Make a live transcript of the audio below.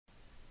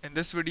In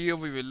this video,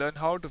 we will learn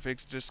how to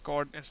fix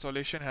Discord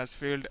installation has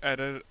failed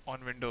error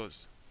on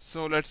Windows.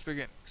 So let's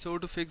begin. So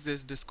to fix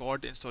this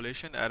Discord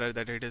installation error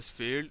that it has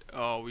failed,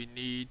 we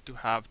need to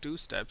have two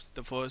steps.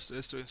 The first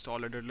is to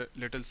install a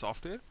little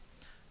software,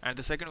 and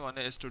the second one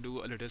is to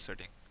do a little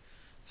setting.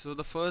 So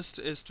the first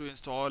is to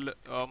install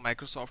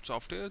Microsoft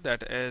software,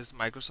 that is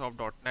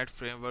Microsoft.NET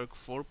Framework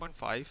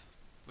 4.5.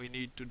 We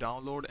need to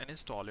download and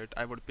install it.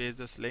 I would paste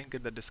this link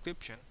in the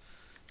description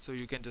so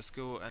you can just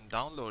go and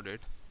download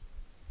it.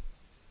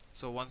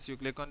 So once you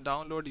click on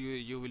download,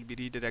 you will be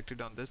redirected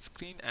on this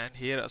screen, and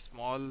here a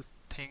small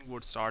thing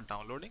would start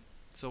downloading.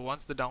 So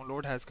once the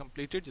download has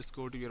completed, just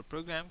go to your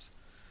programs.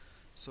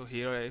 So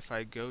here if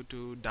I go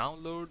to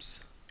downloads,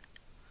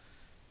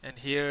 and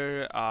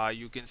here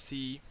you can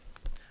see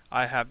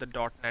I have the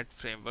 .NET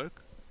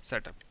framework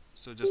setup.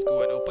 So just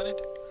go and open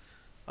it,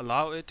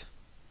 allow it,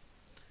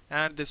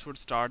 and this would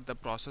start the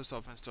process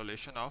of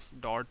installation of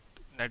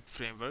 .NET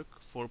framework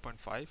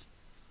 4.5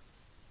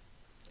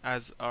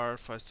 as our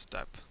first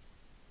step.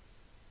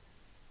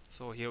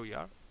 So here we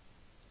are,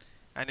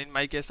 and in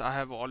my case I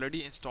have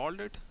already installed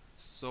it,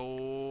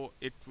 so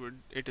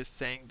it is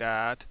saying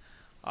that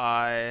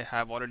I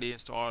have already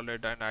installed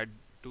it and I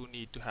do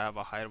need to have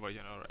a higher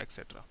version or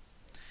etc.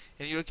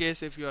 In your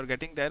case, if you are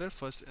getting the error,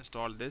 first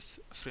install this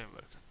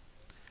framework.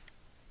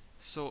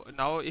 So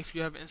now if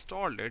you have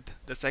installed it,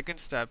 the second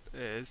step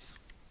is,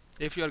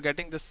 if you are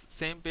getting this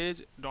same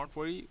page, don't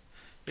worry,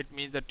 it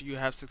means that you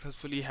have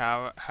successfully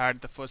had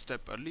the first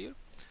step earlier.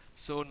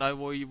 So now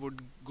we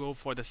would go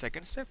for the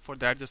second step. For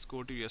that, just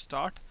go to your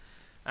start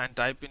and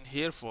type in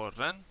here for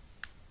run,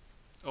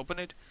 open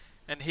it,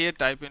 and here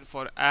type in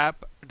for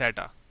app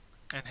data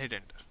and hit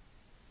enter.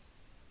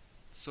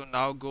 So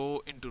now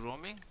go into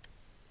roaming,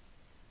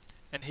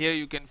 and here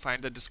you can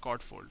find the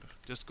Discord folder.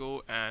 Just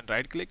go and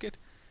right click it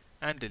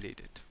and delete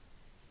it.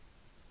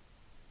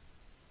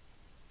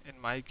 In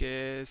my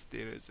case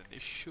there is an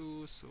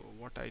issue, so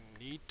what I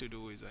need to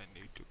do is I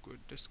need to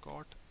quit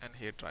Discord and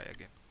here try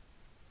again.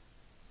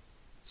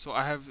 So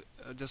I have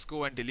just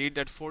go and delete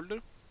that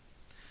folder,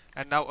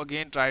 and now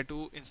again try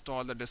to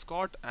install the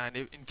Discord. And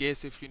in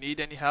case if you need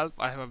any help,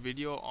 I have a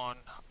video on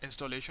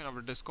installation of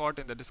the Discord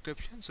in the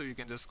description, so you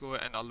can just go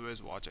and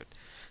always watch it.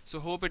 So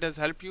hope it has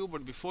helped you,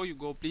 but before you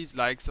go, please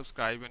like,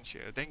 subscribe and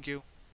share. Thank you.